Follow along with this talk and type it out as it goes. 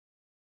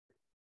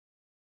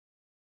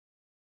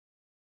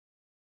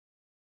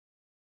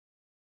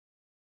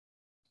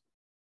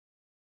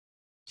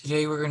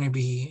Today we're going to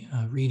be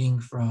reading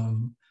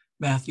from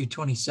Matthew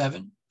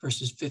 27,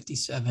 verses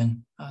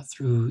 57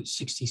 through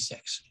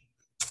 66.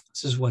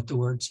 This is what the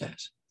word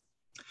says.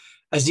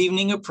 As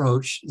evening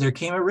approached, there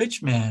came a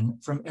rich man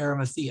from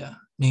Arimathea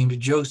named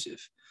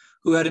Joseph,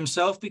 who had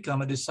himself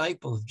become a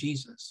disciple of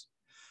Jesus.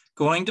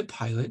 Going to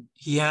Pilate,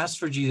 he asked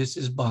for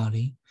Jesus'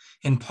 body,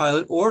 and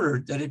Pilate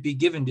ordered that it be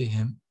given to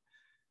him.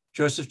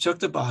 Joseph took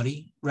the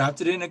body,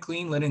 wrapped it in a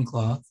clean linen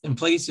cloth, and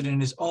placed it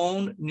in his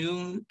own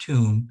new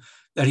tomb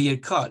that he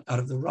had cut out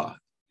of the rock.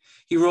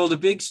 He rolled a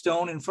big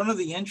stone in front of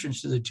the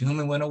entrance to the tomb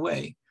and went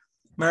away.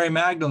 Mary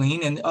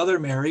Magdalene and the other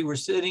Mary were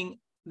sitting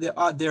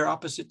there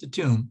opposite the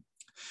tomb.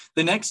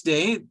 The next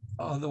day,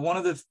 the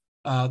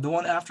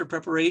one after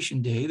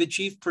preparation day, the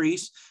chief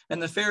priests and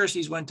the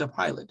Pharisees went to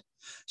Pilate.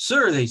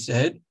 "Sir," they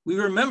said, "we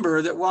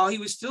remember that while he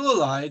was still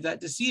alive,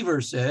 that deceiver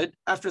said,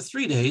 'After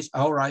 3 days,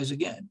 I'll rise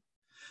again.'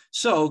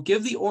 So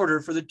give the order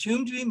for the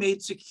tomb to be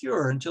made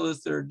secure until the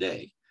 3rd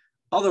day.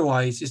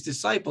 Otherwise, his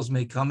disciples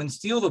may come and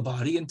steal the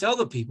body and tell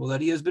the people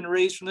that he has been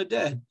raised from the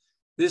dead.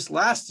 This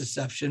last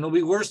deception will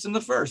be worse than the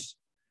first."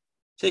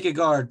 "Take a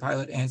guard,"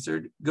 Pilate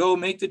answered. "Go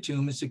make the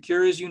tomb as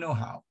secure as you know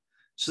how."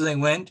 So they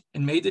went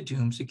and made the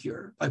tomb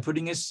secure by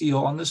putting a seal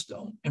on the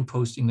stone and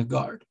posting the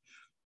guard.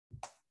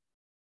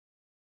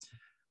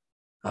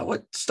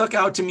 What stuck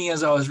out to me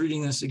as I was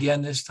reading this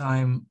again this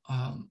time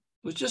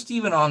was just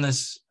even on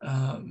this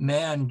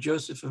man,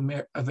 Joseph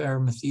of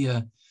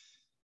Arimathea,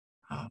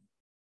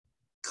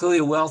 clearly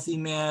a wealthy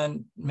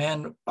man,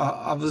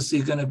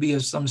 obviously going to be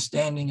of some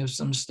standing, of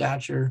some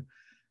stature.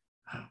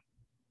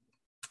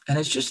 And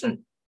it's just,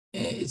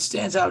 it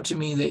stands out to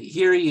me that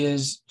here he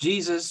is,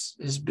 Jesus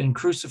has been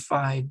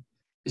crucified,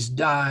 has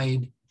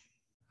died.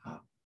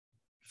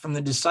 From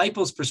the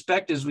disciples'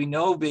 perspectives, we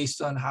know based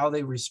on how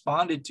they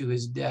responded to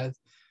his death,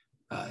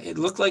 it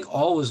looked like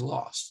all was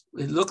lost.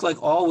 It looked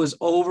like all was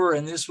over,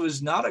 and this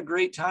was not a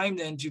great time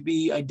then to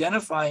be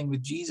identifying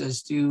with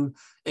Jesus, to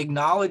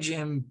acknowledge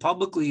him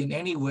publicly in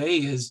any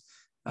way. As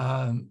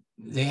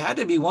they had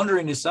to be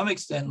wondering to some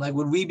extent, like,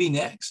 would we be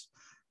next?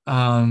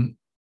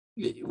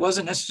 It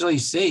wasn't necessarily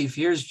safe.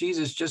 Here's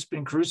Jesus just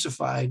been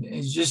crucified, and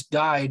he's just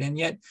died, and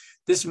yet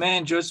this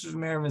man, Joseph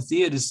of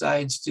Arimathea,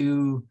 decides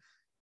to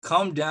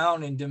come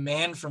down and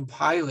demand from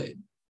Pilate,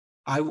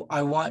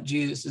 I want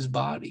Jesus's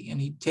body.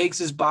 And he takes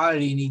his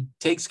body and he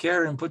takes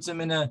care and puts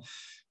him in a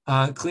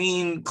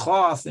clean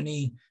cloth, and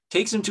he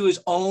takes him to his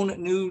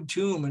own new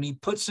tomb, and he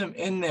puts him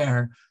in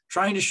there,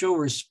 trying to show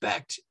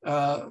respect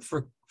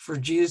for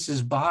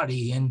Jesus's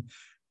body. And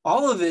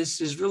all of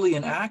this is really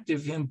an act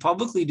of him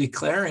publicly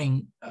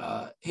declaring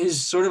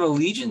his sort of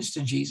allegiance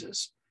to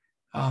Jesus,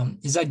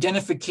 his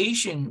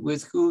identification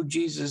with who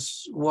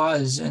Jesus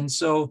was. And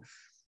so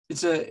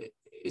it's a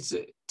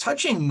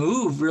touching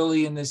move,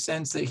 really, in the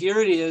sense that here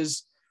it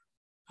is.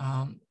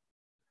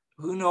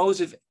 Who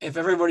knows if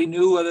everybody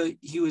knew whether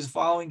he was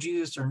following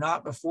Jesus or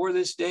not before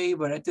this day,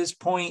 but at this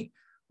point,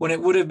 when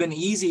it would have been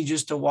easy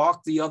just to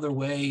walk the other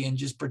way and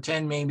just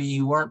pretend maybe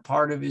you weren't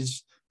part of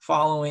his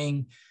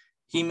following,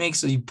 he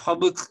makes a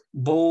public,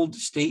 bold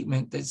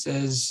statement that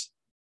says,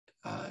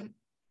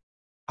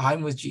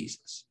 I'm with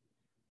Jesus.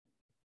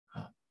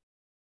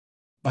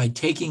 By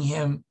taking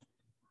him,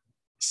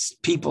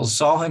 people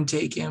saw him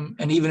take him,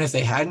 and even if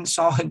they hadn't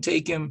saw him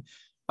take him,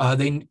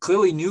 they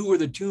clearly knew where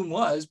the tomb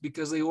was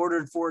because they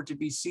ordered for it to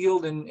be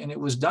sealed, and it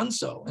was done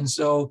so. And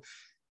so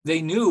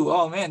they knew,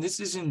 oh man, this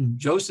isn't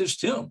Joseph's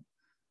tomb.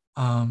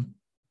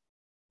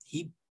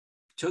 He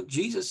took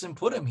Jesus and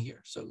put him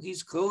here. So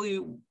he's clearly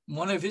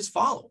one of his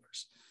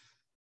followers.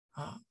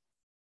 And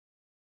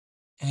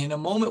in a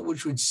moment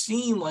which would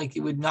seem like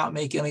it would not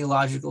make any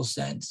logical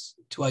sense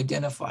to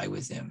identify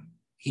with him,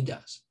 he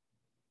does.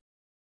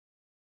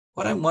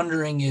 What I'm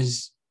wondering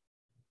is,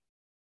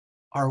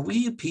 are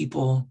we a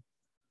people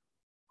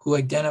who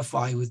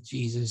identify with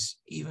Jesus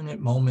even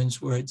at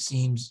moments where it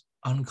seems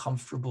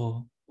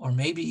uncomfortable or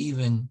maybe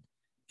even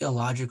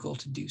illogical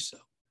to do so?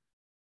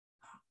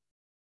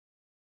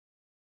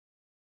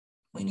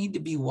 We need to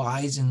be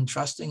wise and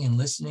trusting and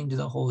listening to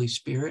the Holy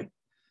Spirit.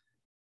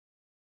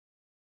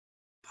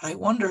 But I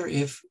wonder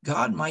if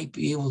God might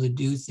be able to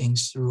do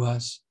things through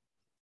us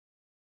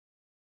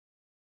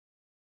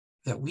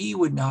that we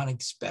would not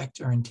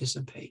expect or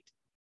anticipate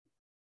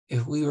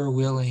if we were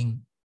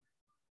willing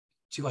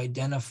to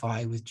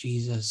identify with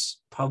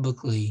Jesus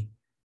publicly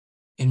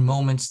in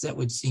moments that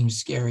would seem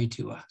scary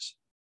to us.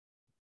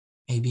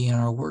 Maybe in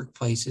our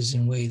workplaces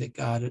in a way that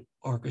God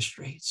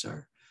orchestrates,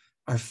 or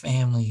our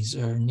families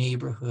or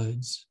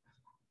neighborhoods,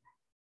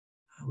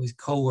 with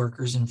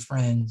coworkers and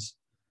friends.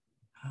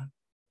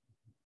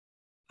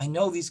 I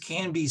know these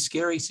can be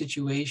scary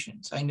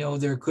situations. I know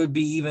there could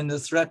be even the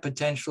threat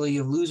potentially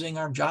of losing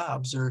our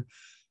jobs, or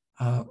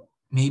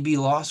maybe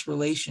lost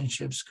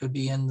relationships could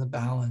be in the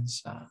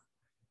balance.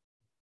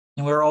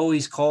 And we're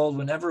always called,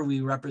 whenever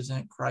we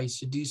represent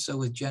Christ, to do so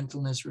with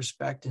gentleness,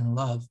 respect, and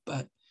love.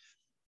 But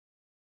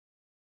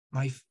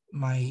my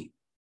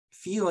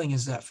feeling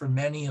is that for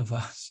many of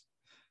us,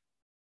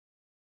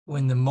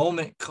 when the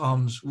moment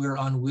comes, we're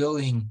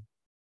unwilling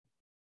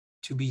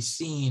to be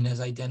seen as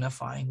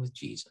identifying with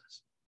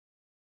Jesus.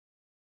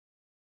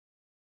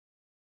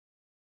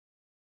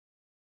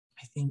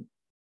 I think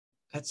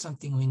that's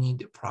something we need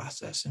to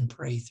process and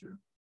pray through.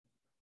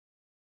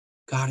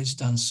 God has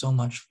done so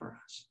much for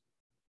us.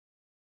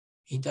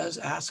 He does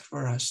ask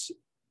for us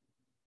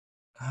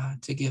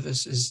to give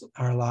us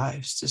our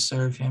lives, to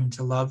serve him,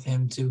 to love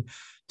him, to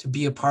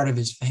be a part of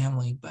his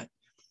family. But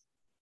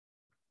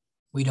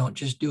we don't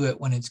just do it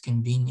when it's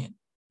convenient.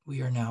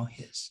 We are now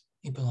his.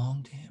 We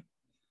belong to him.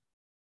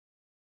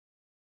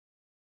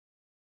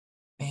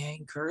 May I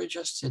encourage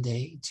us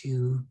today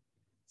to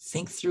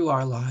think through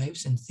our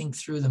lives and think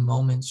through the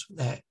moments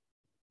that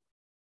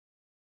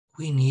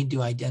we need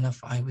to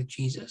identify with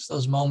Jesus.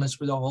 Those moments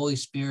where the Holy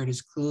Spirit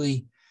is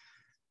clearly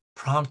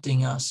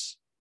prompting us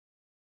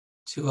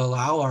to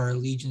allow our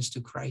allegiance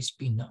to Christ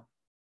be known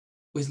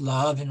with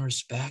love and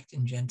respect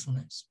and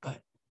gentleness,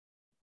 but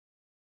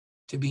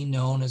to be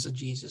known as a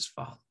Jesus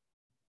follower,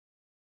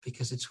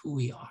 because it's who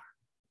we are,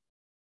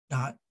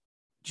 not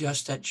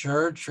just at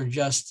church or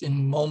just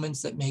in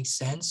moments that make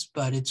sense,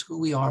 but it's who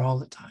we are all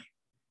the time.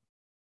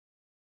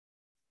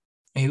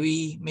 May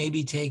we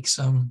maybe take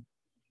some,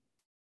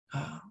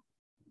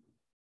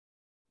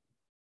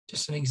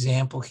 just an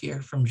example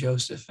here from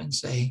Joseph and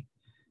say,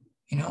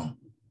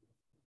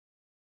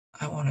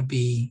 I want to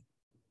be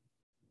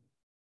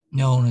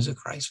known as a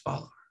Christ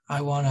follower. I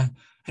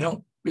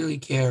don't really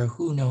care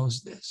who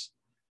knows this,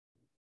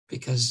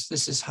 because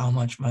this is how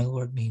much my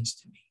Lord means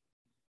to me.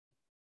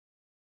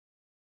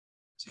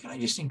 So can I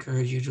just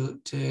encourage you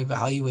to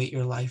evaluate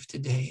your life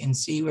today and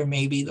see where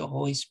maybe the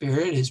Holy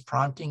Spirit is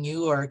prompting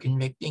you or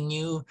convicting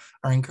you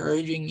or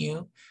encouraging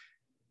you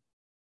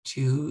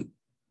to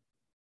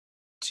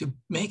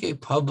make a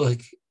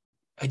public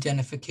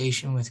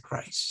identification with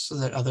Christ so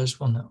that others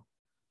will know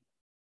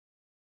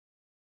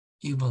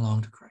you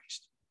belong to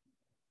Christ.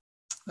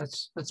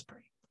 Let's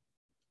pray.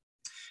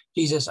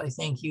 Jesus, I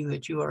thank you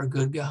that you are a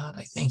good God.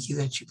 I thank you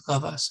that you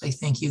love us. I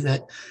thank you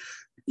that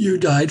you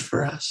died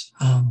for us.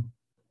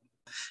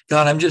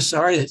 God, I'm just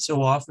sorry that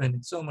so often,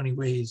 in so many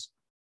ways,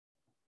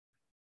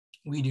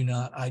 I do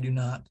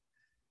not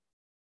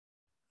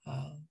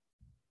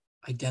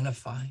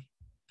identify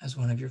as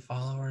one of your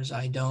followers.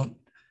 I don't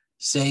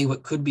say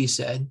what could be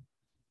said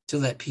to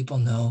let people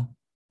know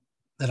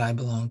that I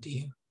belong to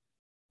you,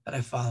 that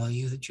I follow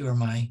you, that you are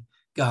my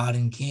God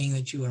and King,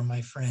 that you are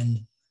my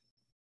friend.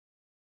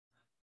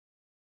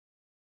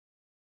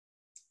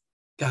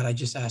 God, I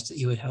just ask that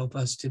you would help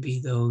us to be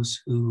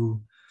those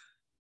who,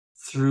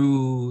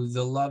 through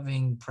the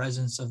loving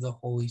presence of the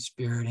Holy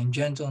Spirit and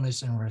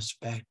gentleness and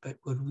respect, but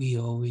would we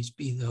always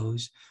be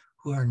those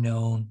who are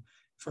known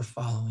for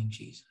following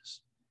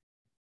Jesus?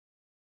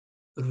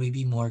 Would we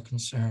be more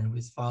concerned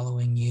with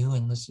following you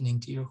and listening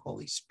to your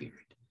Holy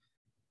Spirit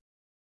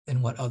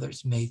than what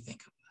others may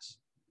think of us?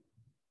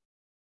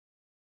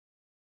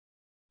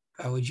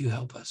 God, would you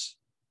help us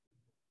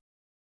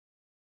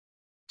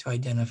to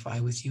identify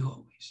with you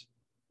always?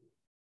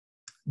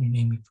 In your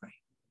name we pray.